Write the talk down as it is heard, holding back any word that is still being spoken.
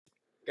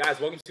Guys,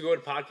 welcome to Go Get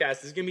It Podcast.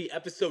 This is going to be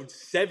episode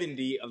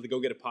 70 of the Go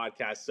Get It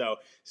Podcast. So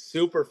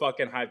super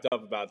fucking hyped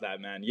up about that,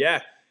 man.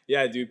 Yeah,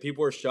 dude.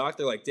 People are shocked.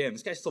 They're like, damn,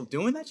 this guy's still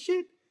doing that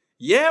shit?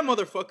 Yeah,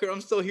 motherfucker.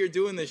 I'm still here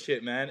doing this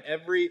shit, man.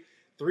 Every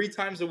 3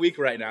 times a week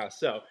right now.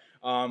 So,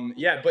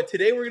 but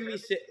today we're going to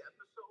be...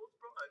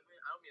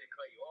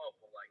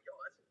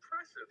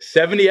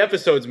 70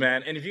 episodes,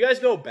 man. And if you guys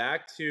go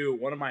back to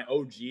one of my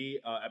OG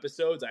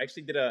episodes, I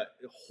actually did a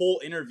whole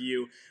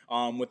interview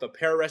with a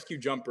pararescue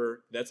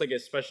jumper. That's like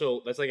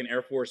an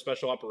Air Force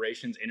special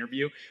operations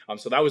interview.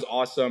 So that was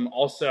awesome.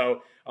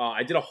 Also,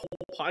 I did a whole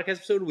podcast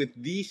episode with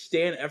the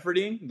Stan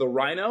Efferding, the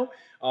Rhino.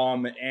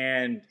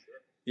 And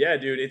yeah,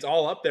 dude, it's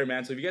all up there,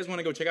 man. So if you guys want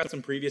to go check out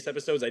some previous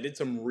episodes, I did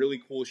some really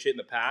cool shit in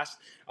the past.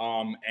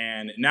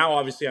 And now,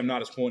 obviously, I'm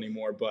not as cool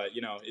anymore, but,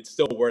 you know, it's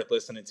still worth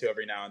listening to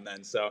every now and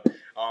then. So,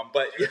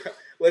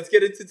 let's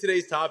get into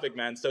today's topic,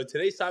 man. So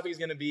today's topic is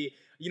going to be,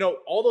 you know,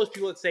 all those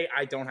people that say,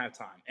 I don't have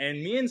time.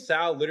 And me and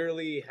Sal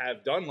literally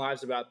have done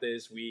lives about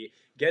this. We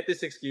get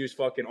this excuse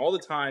fucking all the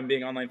time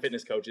being online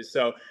fitness coaches.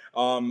 So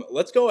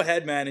let's go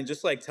ahead, man, and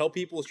just, like, tell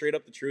people straight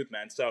up the truth,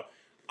 man. So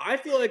I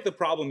feel like the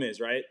problem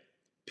is, right?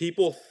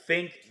 People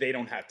think they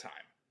don't have time,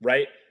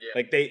 right?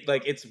 Yeah.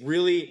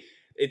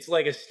 It's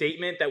like a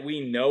statement that we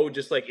know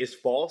just like is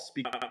false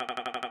because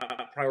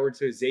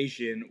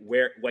prioritization,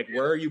 where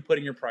are you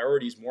putting your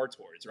priorities more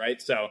towards,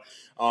 right? So,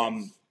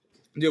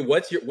 dude,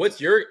 what's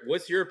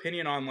your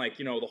opinion on, like,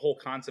 you know, the whole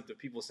concept of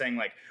people saying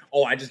like,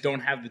 oh, I just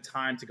don't have the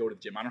time to go to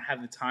the gym. I don't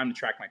have the time to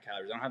track my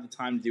calories. I don't have the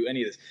time to do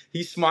any of this.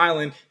 He's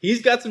smiling.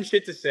 He's got some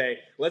shit to say.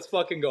 Let's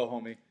fucking go,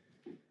 homie.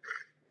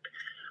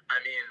 I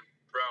mean,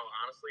 bro,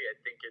 honestly, I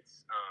think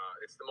it's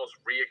the most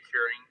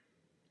reoccurring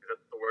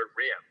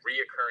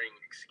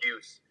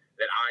excuse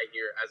that I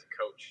hear as a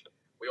coach.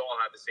 We all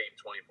have the same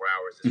 24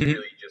 hours. It's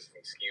really just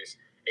an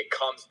excuse. It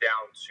comes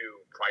down to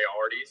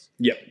priorities.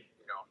 Yep.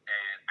 You know,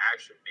 and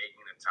actually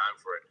making the time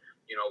for it.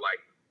 You know,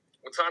 like,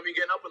 what time are you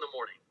getting up in the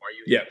morning? Are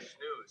you hitting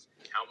snooze?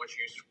 How much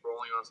are you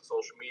scrolling on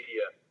social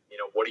media? You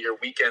know, what do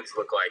your weekends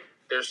look like?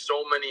 There's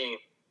so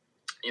many,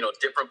 you know,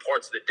 different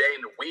parts of the day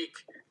and the week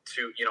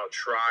to, you know,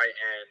 try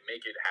and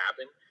make it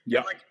happen.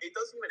 Yeah. Like, it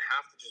doesn't even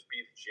have to just be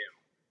the gym.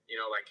 You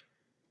know, like,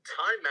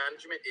 time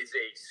management is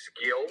a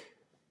skill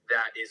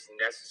that is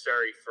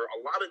necessary for a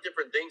lot of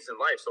different things in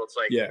life. So it's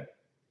like,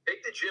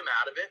 take the gym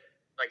out of it.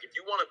 Like, if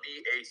you want to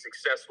be a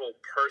successful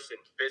person,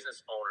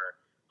 business owner,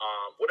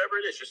 whatever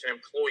it is, just an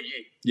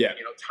employee. Yeah.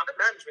 You know, time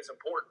management is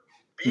important.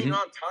 Being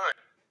on time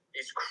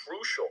is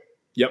crucial.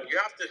 Yep. You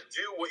have to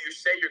do what you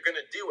say you're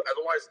going to do.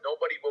 Otherwise,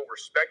 nobody will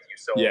respect you.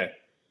 So,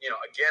 you know,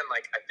 again,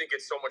 like, I think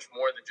it's so much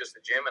more than just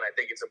the gym, and I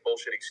think it's a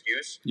bullshit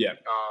excuse. Yeah.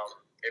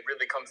 It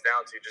really comes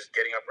down to just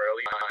getting up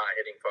early, not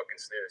hitting fucking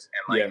snooze,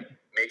 and, like,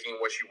 making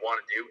what you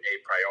want to do a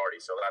priority.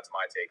 So that's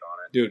my take on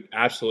it. Dude,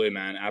 absolutely,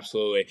 man.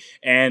 Absolutely.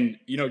 And,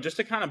 you know, just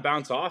to kind of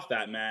bounce off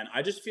that, man,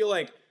 I just feel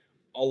like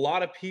a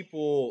lot of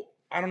people,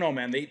 I don't know,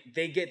 man,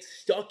 they get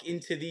stuck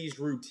into these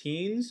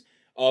routines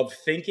of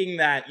thinking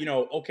that, you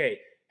know, okay,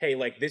 hey,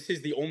 like, this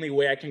is the only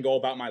way I can go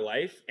about my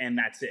life, and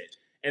that's it.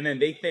 And then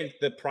they think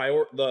the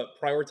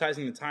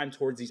prioritizing the time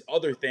towards these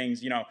other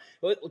things, you know,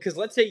 because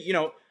let's say, you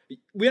know,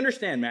 we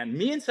understand, man.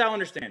 Me and Sal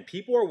understand.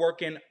 People are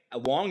working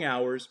long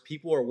hours.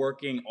 People are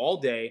working all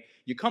day.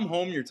 You come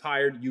home, you're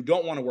tired. You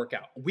don't want to work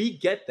out. We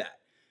get that.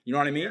 You know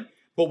what I mean? Yeah.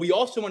 But we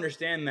also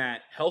understand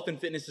that health and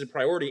fitness is a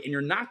priority, and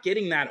you're not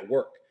getting that at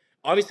work.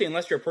 Obviously,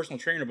 unless you're a personal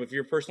trainer, but if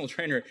you're a personal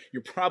trainer,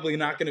 you're probably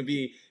not going to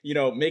be, you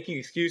know, making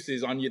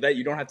excuses on you that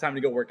you don't have time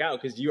to go work out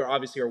because you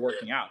obviously are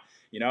working out,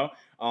 you know?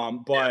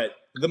 But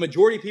the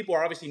majority of people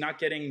are obviously not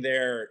getting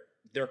their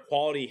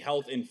quality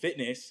health and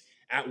fitness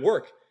at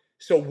work.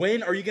 So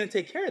when are you going to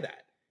take care of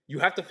that? You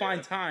have to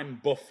find time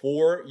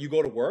before you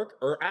go to work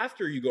or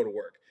after you go to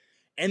work.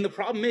 And the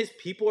problem is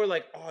people are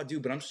like, oh,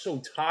 dude, but I'm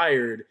so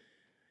tired.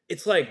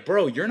 It's like,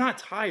 bro, you're not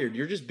tired.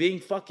 You're just being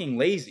fucking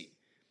lazy.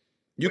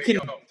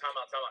 Time out.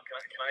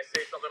 Can I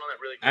say something on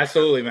that really quick?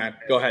 Absolutely, man.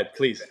 Go ahead,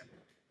 please.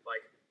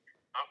 Like,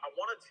 I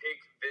want to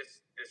take this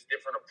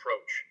different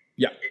approach.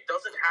 Yeah. It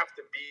doesn't have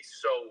to be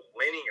so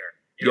linear.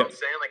 You know what I'm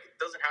saying? Like, it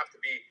doesn't have to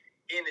be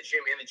in the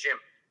gym.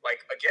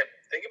 Like, again,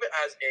 think of it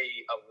as a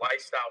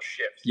lifestyle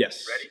shift.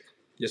 Yes. Ready?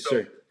 Yes, so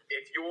sir.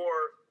 If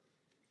you're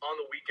on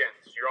the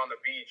weekends, you're on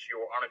the beach,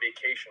 you're on a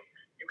vacation,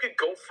 you could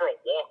go for a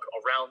walk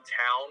around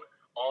town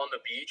on the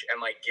beach and,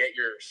 like, get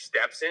your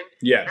steps in.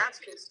 Yeah. And that's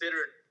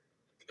considered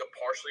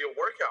partially a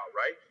workout,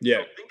 right?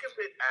 Yeah. So think of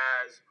it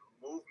as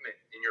movement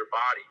in your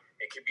body.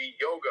 It could be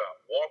yoga,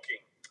 walking,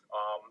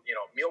 you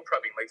know, meal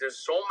prepping. Like, there's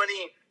so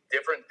many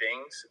different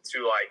things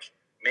to, like,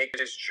 make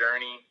this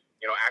journey,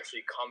 you know,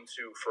 actually come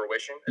to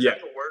fruition. Is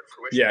that the word,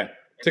 fruition? Yeah.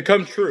 To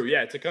come true.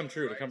 Yeah, to come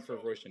true. Right? To come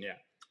to fruition. Yeah.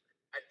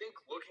 I think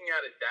looking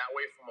at it that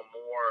way from a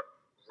more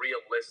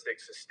realistic,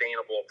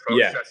 sustainable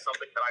approach, that's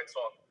something that I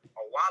talk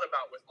a lot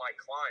about with my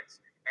clients.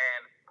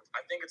 And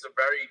I think it's a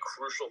very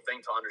crucial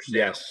thing to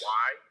understand.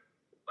 Why?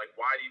 Like,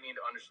 why do you need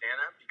to understand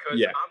that? Because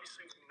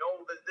obviously we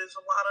know that there's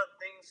a lot of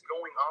things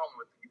going on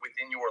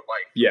within your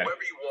life.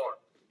 Wherever you are,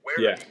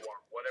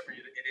 whatever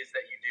it is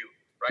that you do.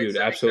 Right? Dude,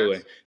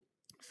 absolutely.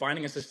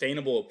 finding a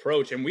sustainable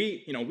approach. And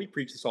we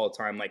preach this all the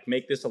time, like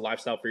make this a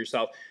lifestyle for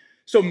yourself.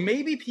 So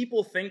maybe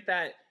people think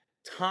that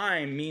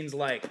time means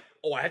like,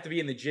 oh, I have to be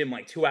in the gym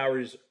like 2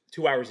 hours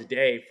a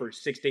day for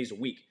 6 days a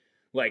week.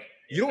 Like,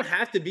 you don't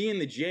have to be in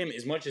the gym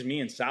as much as me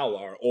and Sal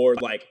are, or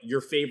like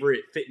your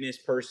favorite fitness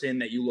person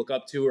that you look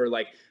up to, or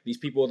like these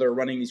people that are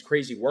running these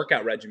crazy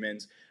workout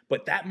regimens.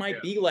 But that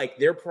might be like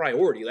their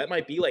priority. That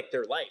might be like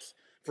their life.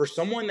 For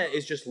someone that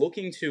is just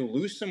looking to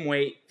lose some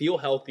weight, feel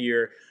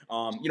healthier,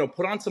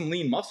 put on some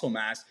lean muscle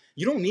mass,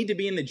 you don't need to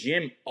be in the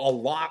gym a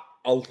lot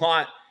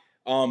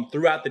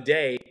throughout the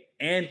day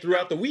and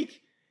throughout the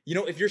week.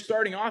 If you're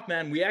starting off,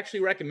 man, we actually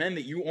recommend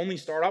that you only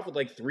start off with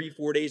like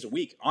 3-4 days a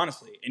week,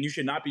 honestly. And you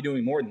should not be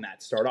doing more than that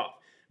to start off.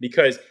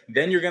 Because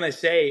then you're going to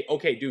say,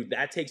 okay, dude,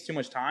 that takes too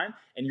much time.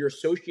 And you're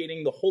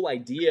associating the whole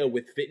idea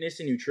with fitness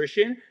and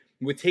nutrition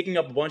with taking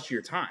up a bunch of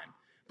your time.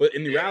 But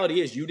in the reality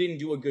is you didn't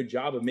do a good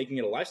job of making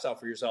it a lifestyle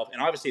for yourself.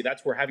 And obviously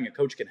that's where having a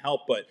coach can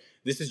help. But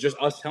this is just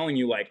us telling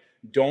you, like,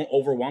 don't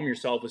overwhelm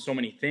yourself with so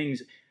many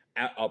things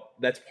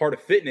that's part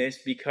of fitness,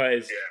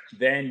 because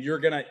then you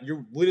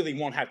literally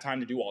won't have time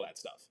to do all that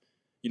stuff.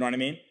 You know what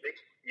I mean?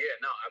 Yeah,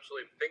 no,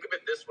 absolutely. Think of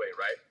it this way,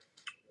 right?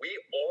 We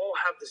all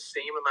have the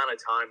same amount of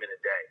time in a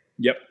day.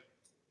 Yep.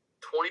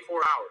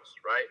 24 hours,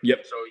 right?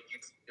 Yep. So you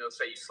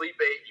say you sleep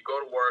 8, you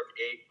go to work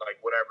 8, like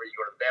whatever, you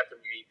go to the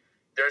bathroom, you eat.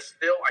 There's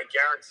still, I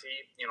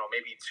guarantee,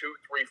 maybe 2, 3,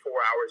 4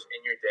 hours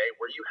in your day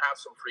where you have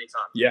some free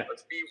time. Yeah.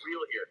 Let's be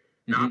real here.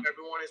 Not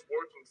everyone is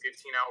working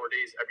 15-hour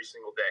days every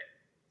single day,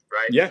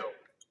 right? Yeah. So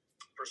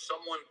for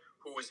someone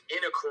who is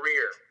in a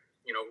career,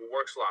 who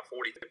works a lot,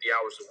 40, 50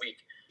 hours a week,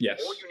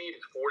 all you need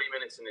is 40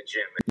 minutes in the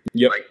gym.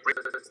 Yep. Like,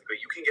 realistically,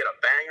 you can get a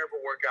banger of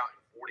a workout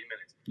in 40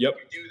 minutes. Yep.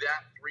 You do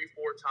that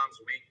 3-4 times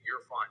a week,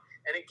 you're fine.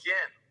 And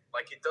again,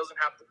 like, it doesn't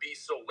have to be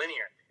so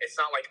linear. It's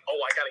not like, oh,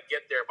 I got to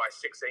get there by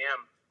 6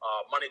 a.m.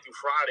 Monday through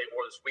Friday,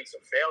 or this week's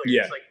a failure.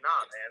 Yeah. It's like,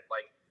 nah, man.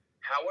 Like,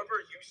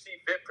 however you see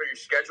fit for your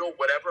schedule,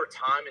 whatever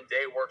time and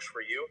day works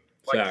for you,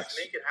 like, just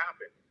make it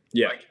happen.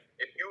 Yeah. Like,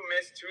 if you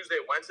miss Tuesday,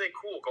 Wednesday,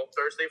 cool. Go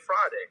Thursday,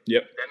 Friday.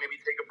 Yep. Then maybe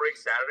take a break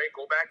Saturday.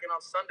 Go back in on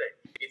Sunday.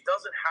 It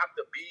doesn't have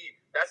to be.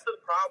 That's the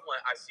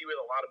problem I see with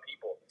a lot of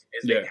people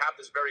is they have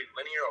this very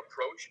linear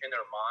approach in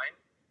their mind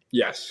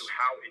as to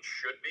how it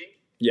should be.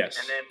 Yes.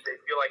 And then they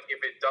feel like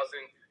if it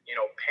doesn't,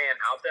 pan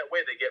out that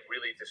way, they get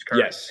really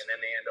discouraged. Yes. And then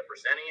they end up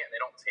resenting it and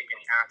they don't take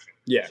any action.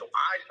 Yeah. So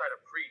I try to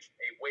preach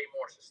a way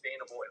more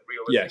sustainable and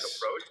realistic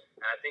approach.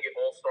 And I think it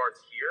all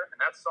starts here. And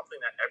that's something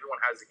that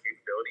everyone has the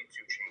capability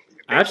to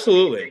change.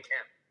 Absolutely. They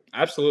can.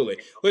 Absolutely.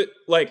 But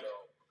like,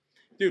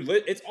 dude,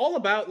 it's all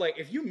about, like,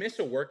 if you miss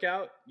a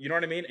workout, you know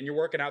what I mean? And you're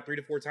working out 3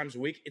 to 4 times a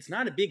week, it's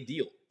not a big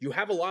deal. You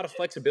have a lot of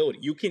flexibility.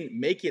 You can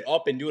make it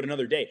up and do it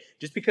another day.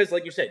 Just because,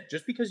 like you said,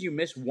 just because you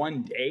miss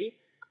one day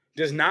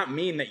does not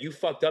mean that you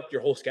fucked up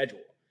your whole schedule.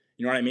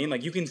 You know what I mean?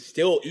 Like, you can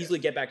still easily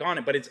get back on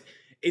it, but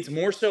it's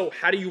more so,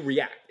 how do you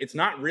react? It's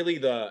not really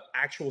the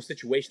actual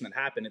situation that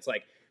happened. It's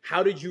like,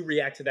 how did you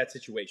react to that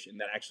situation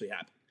that actually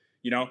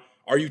happened?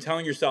 Are you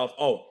telling yourself,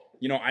 oh,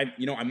 I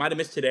might have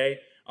missed today.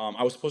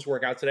 I was supposed to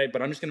work out today,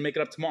 but I'm just going to make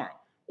it up tomorrow.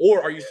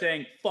 Or are you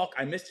saying, fuck,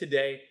 I missed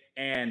today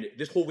and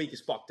this whole week is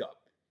fucked up?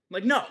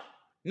 Like, no.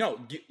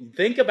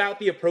 Think about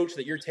the approach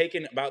that you're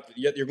taking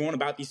you're going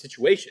about these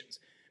situations.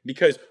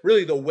 Because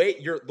really the way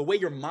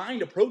your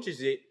mind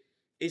approaches it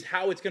is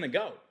how it's going to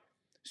go.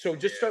 So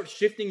just start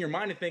shifting your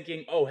mind and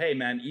thinking, oh, hey,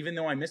 man, even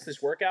though I missed this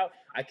workout,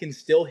 I can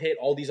still hit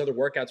all these other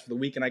workouts for the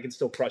week and I can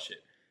still crush it.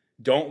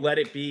 Don't let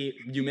it be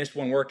you missed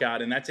one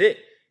workout and that's it.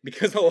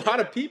 Because a lot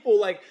of people,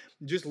 like,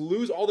 just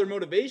lose all their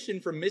motivation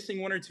from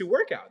missing 1 or 2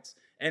 workouts.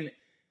 And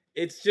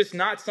it's just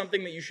not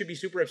something that you should be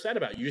super upset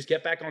about. You just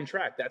get back on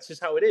track. That's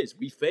just how it is.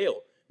 We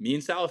fail. Me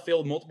and Sal have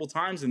failed multiple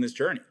times in this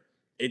journey.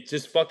 It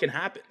just fucking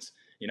happens.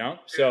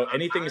 So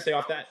anything to say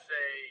off that? I would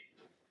say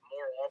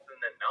more often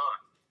than not,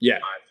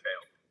 I've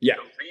failed. Yeah.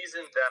 The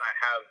reason that I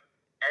have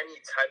any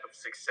type of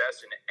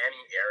success in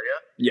any area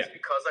is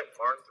because I've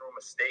learned through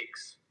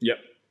mistakes. Yep.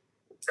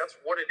 That's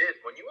what it is.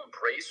 When you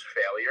embrace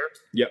failure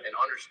and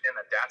understand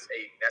that that's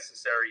a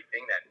necessary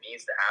thing that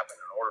needs to happen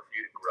in order for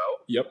you to grow,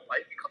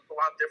 life becomes a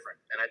lot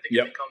different. And I think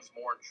it becomes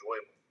more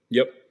enjoyable.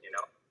 Yep.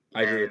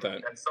 I agree with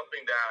that. That's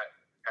something that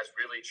has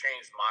really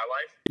changed my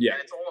life. Yeah.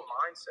 And it's all a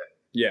mindset.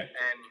 Yeah.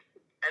 And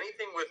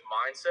anything with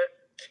mindset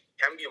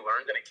can be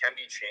learned and it can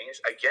be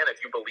changed. Again,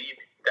 if you believe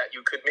that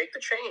you could make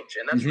the change.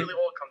 And that's really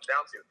all it comes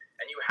down to.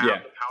 And you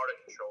have the power to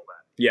control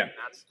that. Yeah. And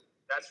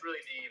that's really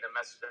the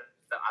message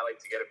that I like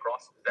to get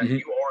across. That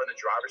you are in the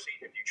driver's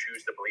seat if you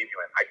choose to believe you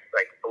in.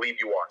 I believe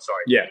you are.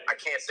 Sorry. Yeah. I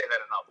can't say that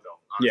enough, though.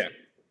 Honestly.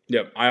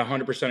 Yeah. I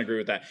 100% agree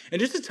with that.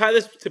 And just to tie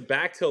this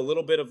back to a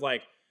little bit of,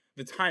 like,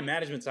 the time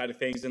management side of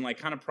things and, like,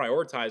 kind of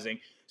prioritizing.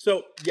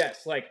 So,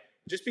 yes, like,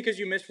 just because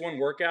you missed one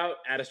workout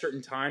at a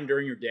certain time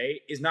during your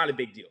day is not a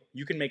big deal.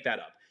 You can make that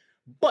up.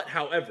 But,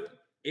 however,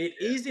 it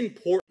is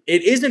important.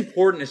 It is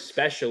important,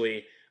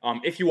 especially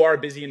if you are a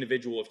busy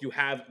individual, if you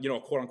have, a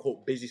quote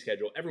unquote busy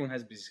schedule. Everyone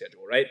has a busy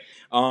schedule, right?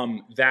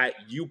 That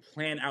you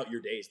plan out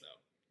your days,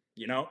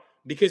 though.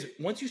 Because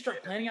once you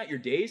start planning out your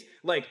days,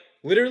 like,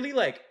 literally,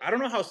 like, I don't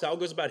know how Sal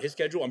goes about his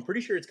schedule. I'm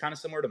pretty sure it's kind of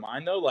similar to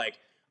mine, though. Like,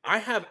 I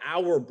have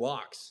hour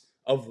blocks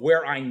of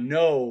where I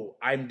know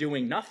I'm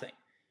doing nothing.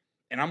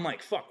 And I'm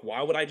like, fuck,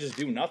 why would I just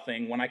do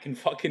nothing when I can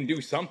fucking do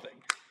something?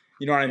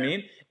 You know what I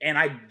mean? And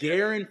I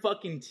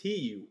guarantee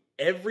you,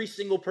 every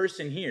single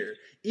person here,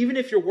 even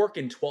if you're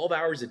working 12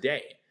 hours a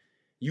day,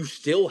 you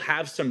still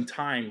have some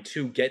time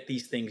to get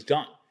these things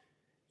done.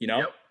 You know?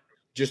 Yep.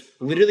 Just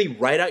literally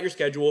write out your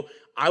schedule.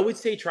 I would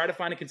say try to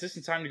find a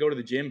consistent time to go to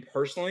the gym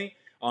personally,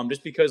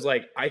 just because,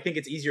 like, I think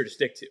it's easier to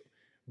stick to.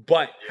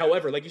 But,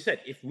 however, like you said,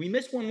 if we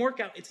miss one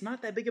workout, it's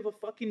not that big of a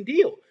fucking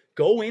deal.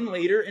 Go in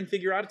later and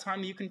figure out a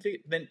time that you can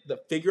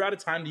figure out a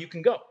time that you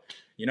can go.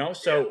 You know.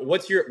 So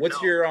what's your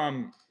opinion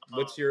on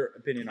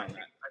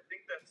that? I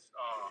think that's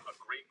a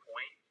great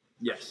point.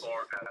 Yes. As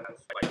far as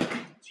like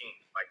routine,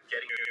 like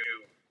getting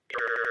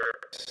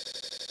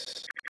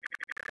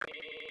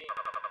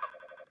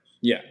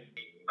you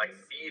like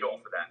feed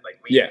off of that.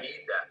 Like we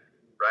need that,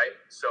 right?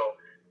 So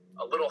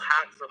a little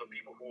hack for the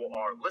people who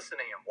are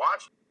listening and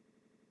watching: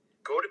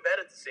 go to bed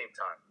at the same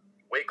time.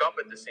 Wake up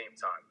at the same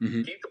time.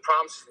 Mm-hmm. Keep the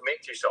promises you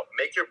make to yourself.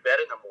 Make your bed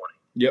in the morning.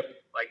 Yep.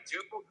 Like do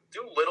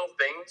little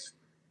things,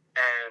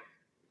 and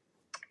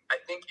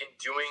I think in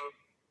doing,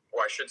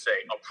 or I should say,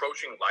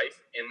 approaching life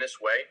in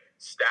this way,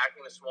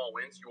 stacking the small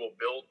wins, you will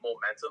build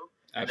momentum.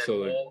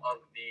 Absolutely. And then all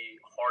of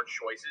the hard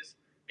choices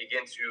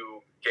begin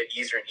to get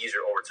easier and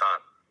easier over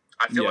time.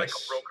 I feel like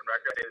a broken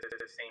record is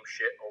the same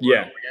shit over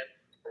and over again.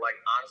 But like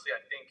honestly,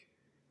 I think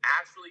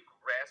actually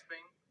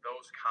grasping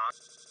those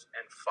concepts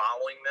and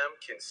following them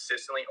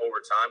consistently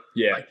over time,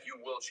 like you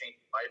will change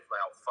your life.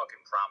 Like I'll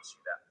fucking promise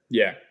you that.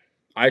 Yeah,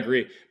 I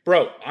agree,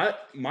 bro.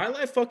 My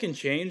life fucking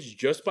changed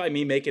just by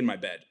me making my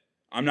bed.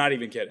 I'm not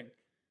even kidding.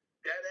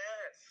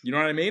 Deadass. You know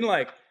what I mean?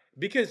 Like,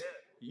 because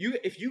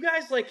if you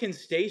guys like can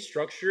stay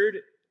structured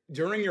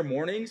during your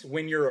mornings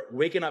when you're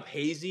waking up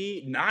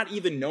hazy, not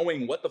even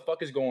knowing what the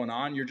fuck is going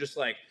on, you're just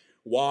like,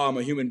 wow, I'm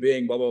a human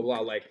being, blah, blah, blah.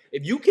 Like,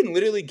 if you can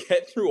literally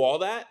get through all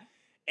that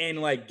and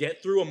like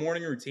get through a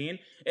morning routine,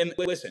 and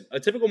listen, a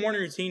typical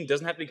morning routine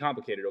doesn't have to be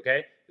complicated,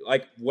 okay?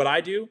 Like what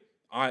I do,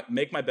 I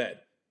make my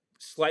bed,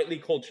 slightly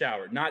cold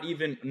shower, not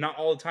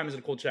all the time is it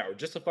a cold shower,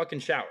 just a fucking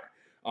shower.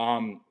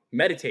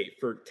 Meditate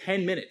for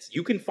 10 minutes.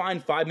 You can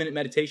find 5-minute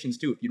meditations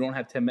too if you don't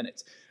have 10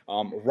 minutes.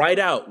 Write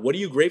out, what are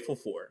you grateful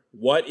for?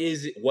 What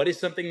is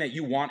something that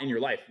you want in your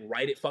life?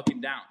 Write it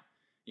fucking down.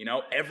 You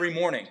know, every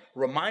morning,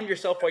 remind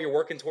yourself while you're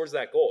working towards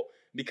that goal,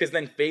 because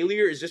then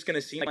failure is just going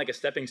to seem like a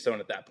stepping stone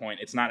at that point.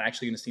 It's not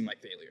actually going to seem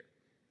like failure.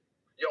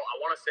 Yo, I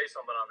want to say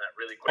something on that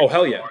really quick. Oh,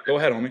 hell yeah.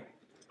 Go ahead, homie.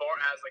 As far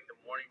as like the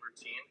morning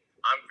routine,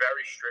 I'm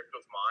very strict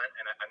with mine.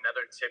 And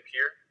another tip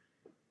here,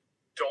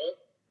 don't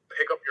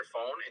pick up your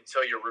phone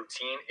until your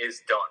routine is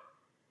done.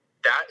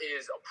 That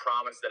is a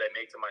promise that I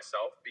make to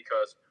myself,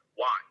 because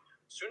why?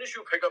 As soon as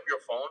you pick up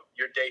your phone,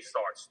 your day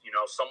starts. You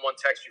know, someone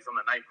texts you from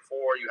the night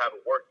before, you have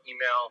a work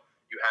email,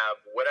 you have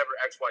whatever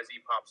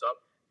XYZ pops up,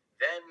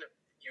 then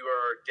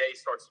your day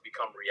starts to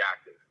become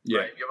reactive.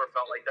 Yeah. Right? You ever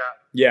felt like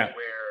that? Yeah.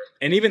 Where,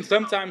 and even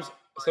sometimes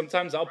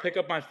I'll pick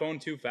up my phone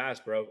too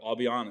fast, bro. I'll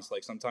be honest.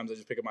 Like sometimes I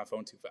just pick up my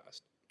phone too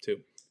fast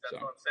too. That's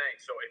what I'm saying.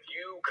 So if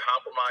you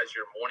compromise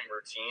your morning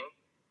routine,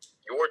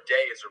 your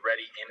day is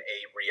already in a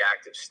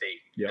reactive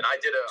state. Yep. And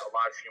I did a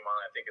live stream on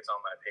it. I think it's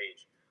on my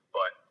page.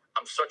 But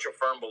I'm such a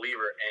firm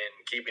believer in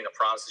keeping the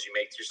promises you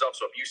make to yourself.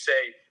 So if you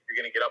say you're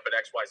going to get up at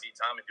XYZ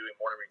time and do a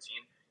morning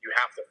routine, you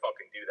have to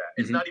fucking do that.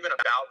 Mm-hmm. It's not even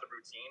about the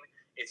routine.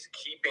 It's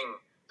keeping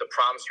the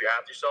promise you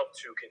have to yourself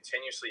to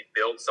continuously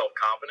build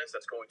self-confidence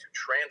that's going to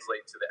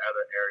translate to the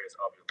other areas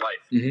of your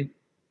life. Mm-hmm.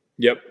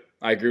 Yep.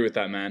 I agree with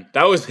that, man.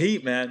 That was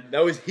heat, man.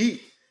 That was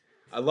heat.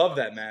 I love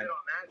that, man.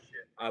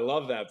 I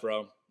love that,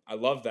 bro. I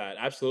love that.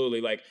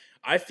 Absolutely. Like,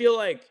 I feel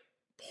like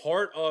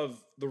part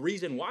of the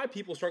reason why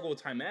people struggle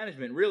with time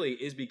management really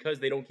is because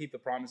they don't keep the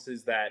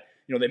promises that,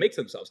 you know, they make to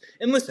themselves.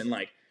 And listen,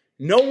 like,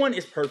 no one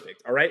is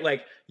perfect, all right?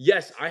 Like,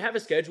 yes, I have a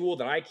schedule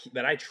that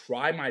I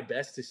try my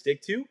best to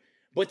stick to,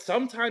 but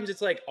sometimes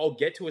it's like I'll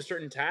get to a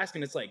certain task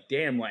and it's like,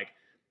 damn, like,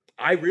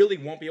 I really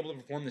won't be able to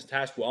perform this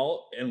task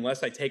well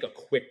unless I take a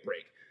quick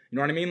break. You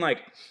know what I mean? Like,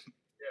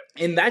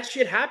 and that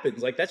shit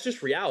happens. Like, that's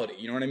just reality.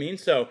 You know what I mean?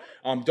 So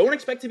don't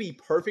expect to be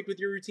perfect with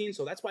your routine.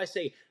 So that's why I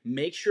say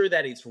make sure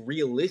that it's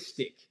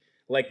realistic.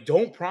 Like,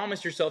 don't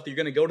promise yourself that you're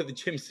going to go to the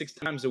gym 6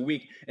 times a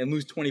week and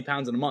lose 20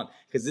 pounds in a month,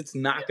 because it's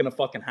not going to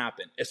fucking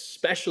happen,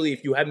 especially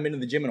if you haven't been to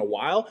the gym in a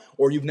while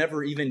or you've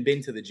never even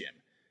been to the gym,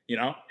 you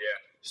know? Yeah.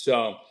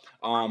 So,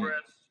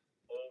 progress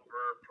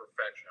over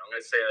perfection. I'm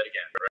going to say that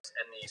again. Progress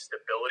and the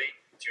stability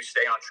to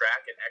stay on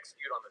track and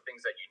execute on the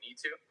things that you need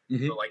to.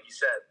 Mm-hmm. But like you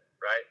said,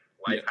 right?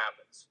 Life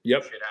happens.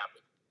 Yep. Shit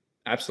happens.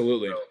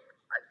 Absolutely. So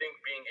I think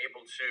being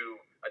able to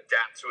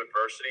adapt to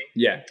adversity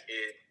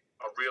is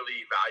a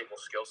really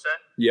valuable skill set.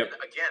 Yep.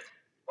 And again,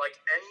 like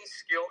any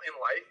skill in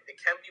life, it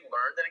can be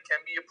learned and it can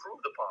be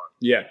improved upon.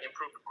 Yeah.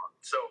 Improved upon.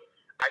 So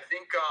I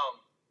think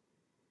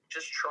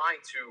just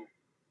trying to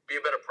be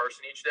a better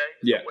person each day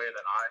is the way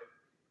that I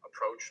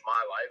approach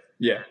my life.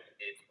 Yeah. And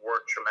it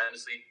worked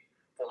tremendously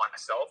for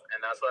myself,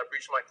 and that's what I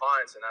preach to my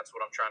clients, and that's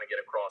what I'm trying to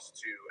get across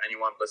to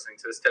anyone listening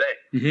to this today.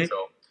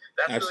 So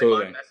that's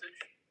really my message.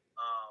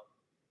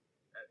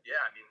 Yeah,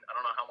 I mean, I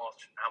don't know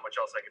how much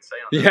else I could say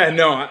on that.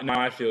 Yeah, no,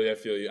 I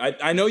feel you.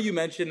 I know you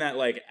mentioned that,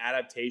 like,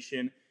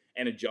 adaptation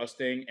and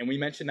adjusting, and we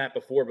mentioned that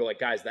before, but, like,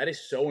 guys, that is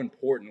so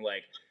important.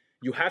 Like,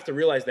 you have to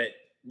realize that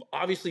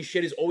obviously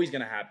shit is always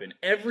going to happen.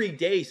 Every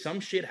day some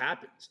shit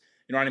happens.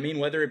 You know what I mean?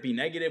 Whether it be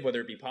negative,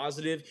 whether it be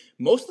positive,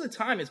 most of the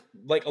time it's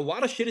like a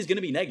lot of shit is going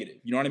to be negative.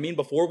 You know what I mean?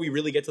 Before we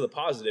really get to the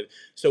positive.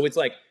 So it's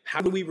like,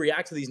 how do we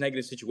react to these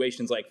negative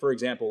situations? Like, for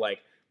example, like,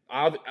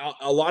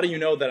 a lot of you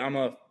know that I'm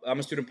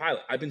a student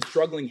pilot. I've been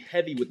struggling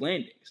heavy with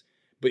landings.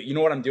 But you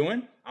know what I'm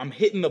doing? I'm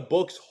hitting the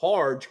books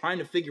hard, trying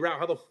to figure out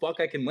how the fuck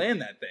I can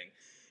land that thing.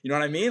 You know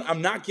what I mean?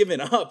 I'm not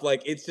giving up.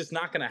 Like, it's just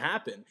not going to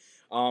happen.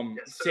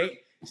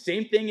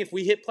 Same thing if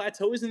we hit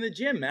plateaus in the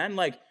gym, man.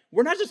 Like,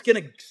 we're not just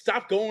going to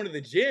stop going to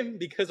the gym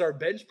because our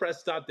bench press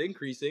stopped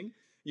increasing.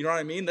 You know what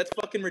I mean? That's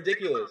fucking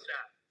ridiculous.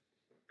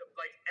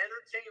 Like,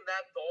 entertain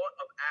that thought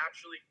of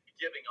actually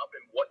giving up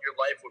and what your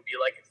life would be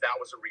like if that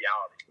was a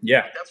reality.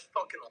 Yeah. Like, that's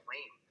fucking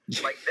lame.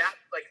 Like, that,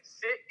 like,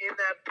 sit in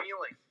that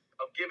feeling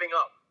of giving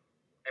up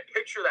and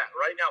picture that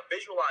right now.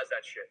 Visualize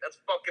that shit. That's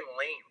fucking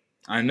lame.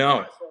 I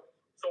know.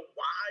 So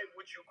why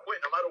would you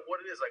quit no matter what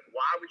it is? Like,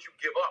 why would you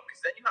give up?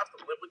 Because then you have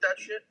to live with that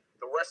shit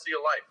the rest of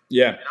your life.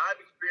 Yeah. And I've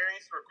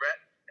experienced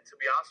regret. And to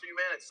be honest with you,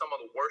 man, it's some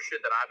of the worst shit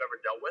that I've ever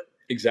dealt with.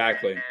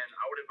 Exactly. And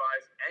I would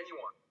advise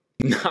anyone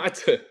not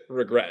to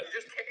regret.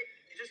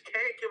 You just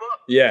can't give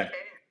up. Yeah.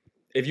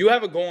 If you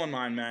have a goal in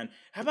mind, man,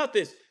 how about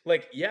this?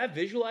 Like, yeah,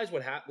 visualize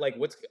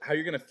how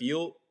you're gonna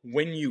feel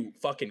when you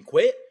fucking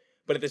quit.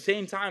 But at the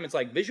same time, it's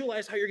like,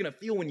 visualize how you're gonna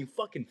feel when you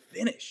fucking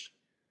finish.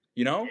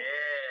 You know? Yeah.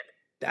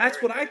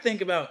 That's what I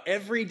think about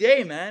every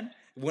day, man.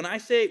 When I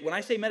say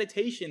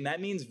meditation,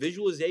 that means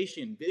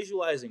visualization,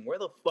 visualizing where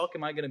the fuck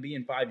am I gonna be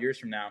in 5 years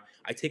from now?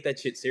 I take that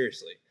shit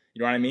seriously.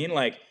 You know what I mean?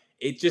 Like,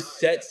 it just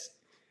sets.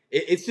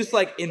 It's just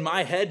like in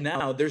my head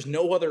now. There's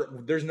no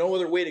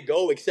other way to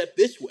go except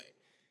this way.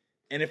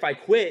 And if I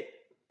quit,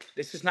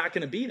 it's just not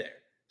gonna be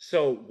there.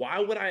 So why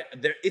would I?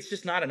 It's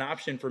just not an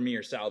option for me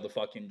or Sal to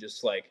fucking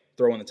just like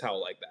throw in the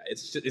towel like that.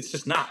 It's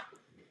just not.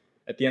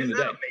 At the end of the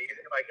day. Amazing?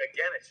 Like,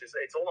 again,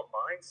 it's all a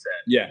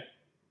mindset. Yeah.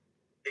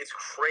 It's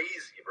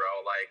crazy, bro.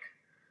 Like,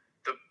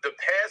 the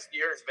past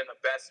year has been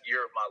the best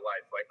year of my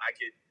life. Like, I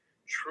could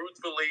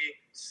truthfully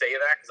say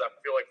that because I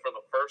feel like for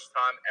the first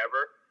time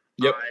ever,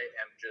 I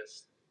am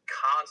just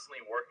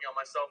constantly working on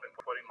myself and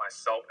putting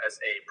myself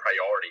as a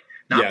priority.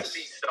 Not to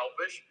be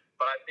selfish,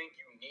 but I think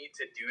you need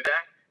to do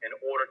that in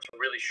order to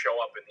really show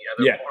up in the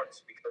other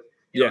parts. Because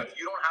you know, if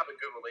you don't have a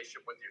good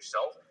relationship with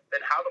yourself,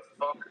 then how the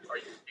fuck are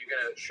you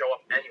going to show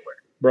up anywhere?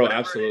 Bro,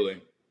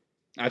 absolutely.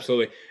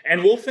 Absolutely.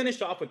 And we'll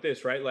finish off with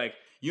this, right? Like,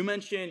 you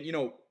mentioned, you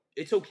know,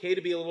 it's okay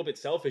to be a little bit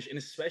selfish, and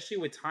especially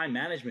with time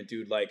management,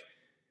 dude. Like,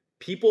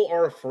 people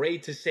are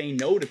afraid to say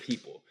no to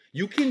people.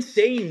 You can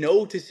say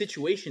no to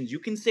situations. You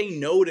can say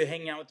no to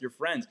hanging out with your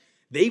friends.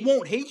 They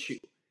won't hate you.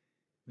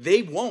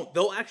 They won't.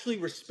 They'll actually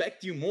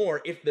respect you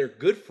more if they're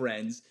good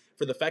friends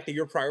for the fact that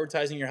you're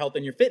prioritizing your health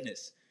and your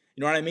fitness.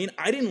 You know what I mean?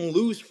 I didn't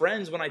lose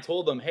friends when I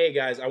told them, hey,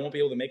 guys, I won't be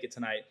able to make it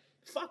tonight.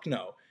 Fuck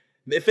no.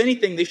 If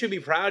anything, they should be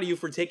proud of you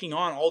for taking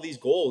on all these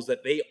goals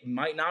that they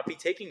might not be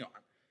taking on.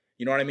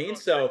 You know what I mean?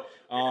 So, if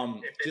they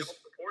don't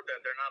support that,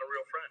 they're not a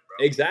real friend,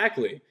 bro.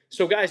 Exactly.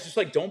 So, guys, just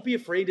like, don't be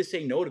afraid to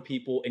say no to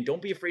people, and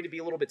don't be afraid to be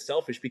a little bit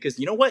selfish, because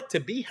you know what? To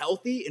be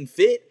healthy and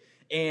fit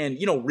and,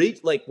 you know, reach,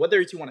 like, whether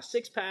it's you want a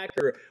six pack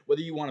or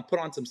whether you want to put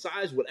on some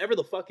size, whatever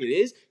the fuck it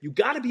is, you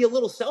got to be a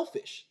little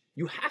selfish.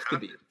 You have to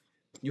be.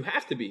 You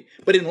have to be.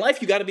 But in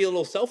life, you got to be a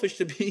little selfish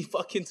to be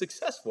fucking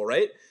successful,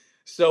 right?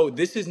 So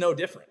this is no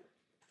different.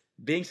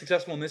 Being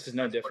successful in this is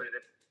no different.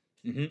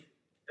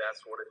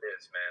 That's what it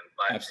is, man.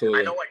 Like, absolutely.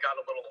 I know I got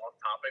a little off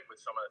topic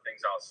with some of the things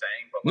I was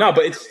saying, but no,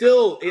 but it's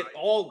still it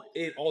all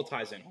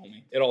ties in,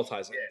 homie. It all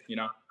ties in. You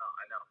know. No,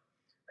 I know.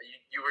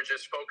 You were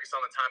just focused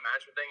on the time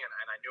management thing, and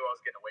I knew I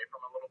was getting away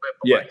from it a little bit.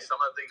 But like, some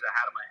of the things I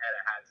had in my head,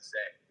 I had to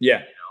say. Yeah.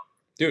 You know,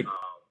 dude.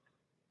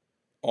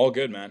 All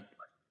good, man.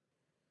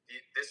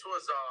 This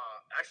was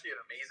actually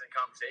an amazing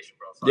conversation,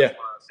 bro. So I just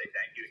want to say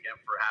thank you again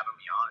for having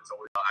me on. It's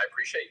always, I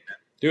appreciate you, man.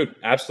 Dude,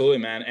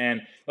 absolutely, man.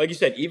 And like you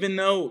said, even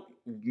though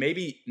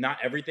maybe not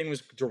everything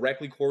was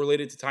directly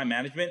correlated to time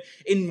management,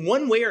 in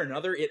one way or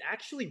another, it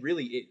actually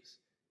really is.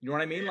 You know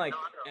what I mean? Like,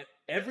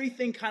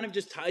 everything kind of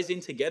just ties in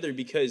together,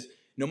 because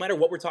no matter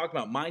what we're talking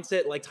about,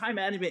 mindset, like, time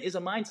management is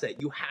a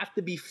mindset. You have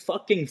to be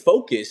fucking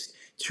focused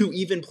to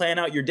even plan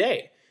out your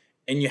day.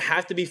 And you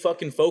have to be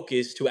fucking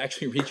focused to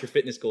actually reach your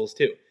fitness goals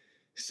too.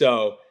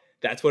 So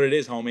that's what it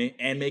is, homie.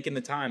 And making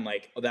the time,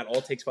 like, that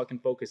all takes fucking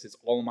focus. It's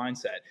all a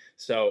mindset.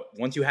 So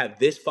once you have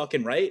this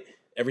fucking right,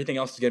 everything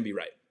else is going to be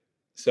right.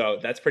 So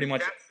that's pretty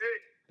much it.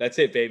 That's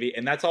it, baby.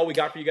 And that's all we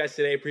got for you guys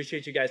today.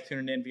 Appreciate you guys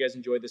tuning in. If you guys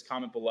enjoyed this,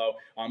 comment below.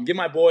 Give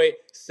my boy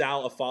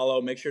Sal a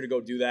follow. Make sure to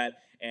go do that.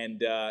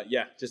 And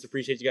yeah, just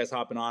appreciate you guys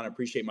hopping on. I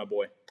appreciate my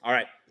boy. All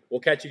right.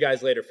 We'll catch you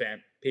guys later,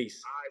 fam.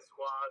 Peace. All right,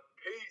 squad.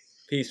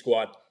 Peace. Peace,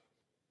 squad.